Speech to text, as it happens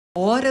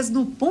Horas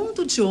no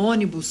ponto de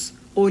ônibus,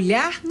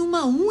 olhar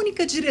numa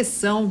única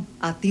direção,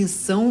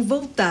 atenção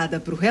voltada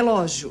para o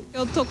relógio.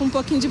 Eu tô com um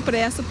pouquinho de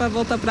pressa para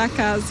voltar para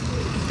casa,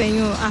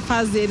 tenho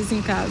afazeres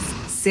em casa.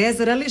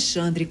 César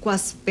Alexandre, com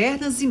as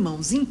pernas e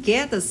mãos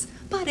inquietas,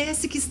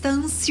 parece que está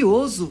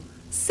ansioso.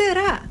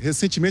 Será?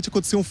 Recentemente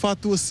aconteceu um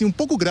fato assim um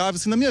pouco grave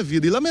assim, na minha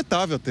vida, e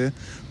lamentável até,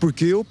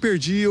 porque eu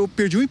perdi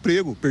um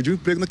emprego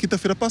na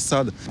quinta-feira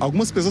passada.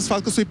 Algumas pessoas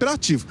falam que eu sou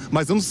hiperativo,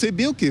 mas eu não sei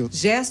bem o que.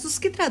 Gestos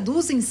que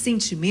traduzem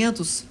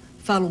sentimentos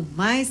falam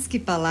mais que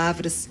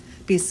palavras.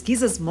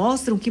 Pesquisas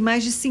mostram que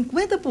mais de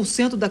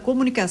 50% da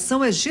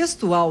comunicação é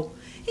gestual.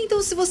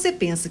 Então, se você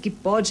pensa que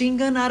pode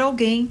enganar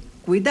alguém,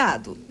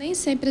 cuidado. Nem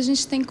sempre a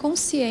gente tem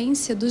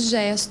consciência dos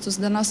gestos,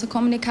 da nossa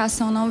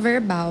comunicação não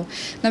verbal.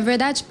 Na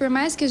verdade, por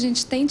mais que a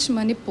gente tente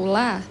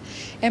manipular,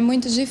 é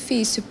muito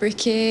difícil,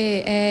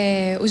 porque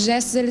os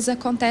gestos eles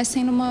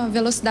acontecem numa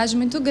velocidade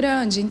muito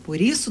grande. Por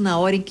isso, na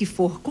hora em que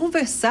for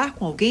conversar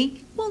com alguém,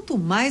 quanto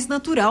mais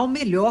natural,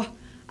 melhor.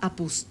 A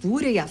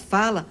postura e a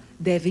fala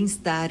devem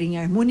estar em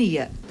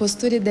harmonia.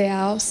 Postura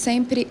ideal,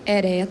 sempre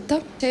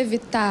ereta,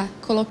 evitar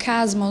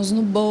colocar as mãos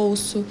no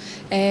bolso,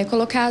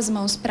 colocar as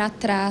mãos para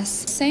trás,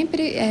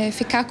 sempre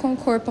ficar com o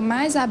corpo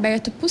mais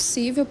aberto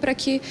possível para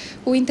que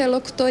o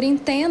interlocutor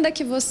entenda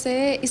que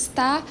você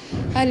está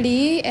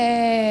ali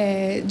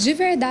de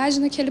verdade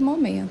naquele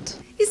momento.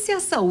 E se a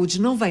saúde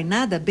não vai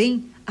nada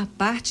bem, a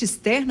parte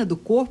externa do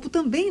corpo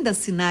também dá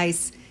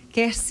sinais,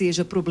 quer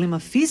seja problema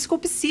físico ou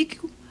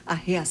psíquico. A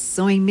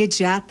reação é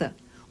imediata.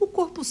 O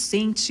corpo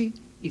sente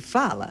e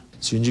fala.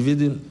 Se o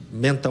indivíduo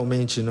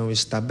mentalmente não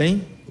está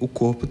bem, o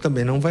corpo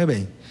também não vai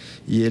bem.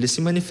 E ele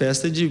se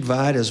manifesta de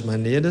várias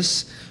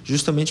maneiras,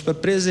 justamente para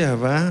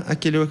preservar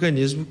aquele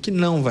organismo que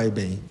não vai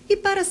bem. E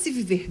para se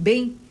viver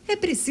bem, é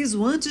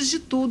preciso, antes de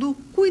tudo,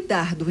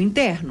 cuidar do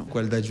interno.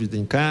 Qualidade de vida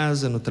em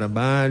casa, no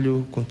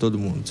trabalho, com todo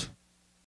mundo.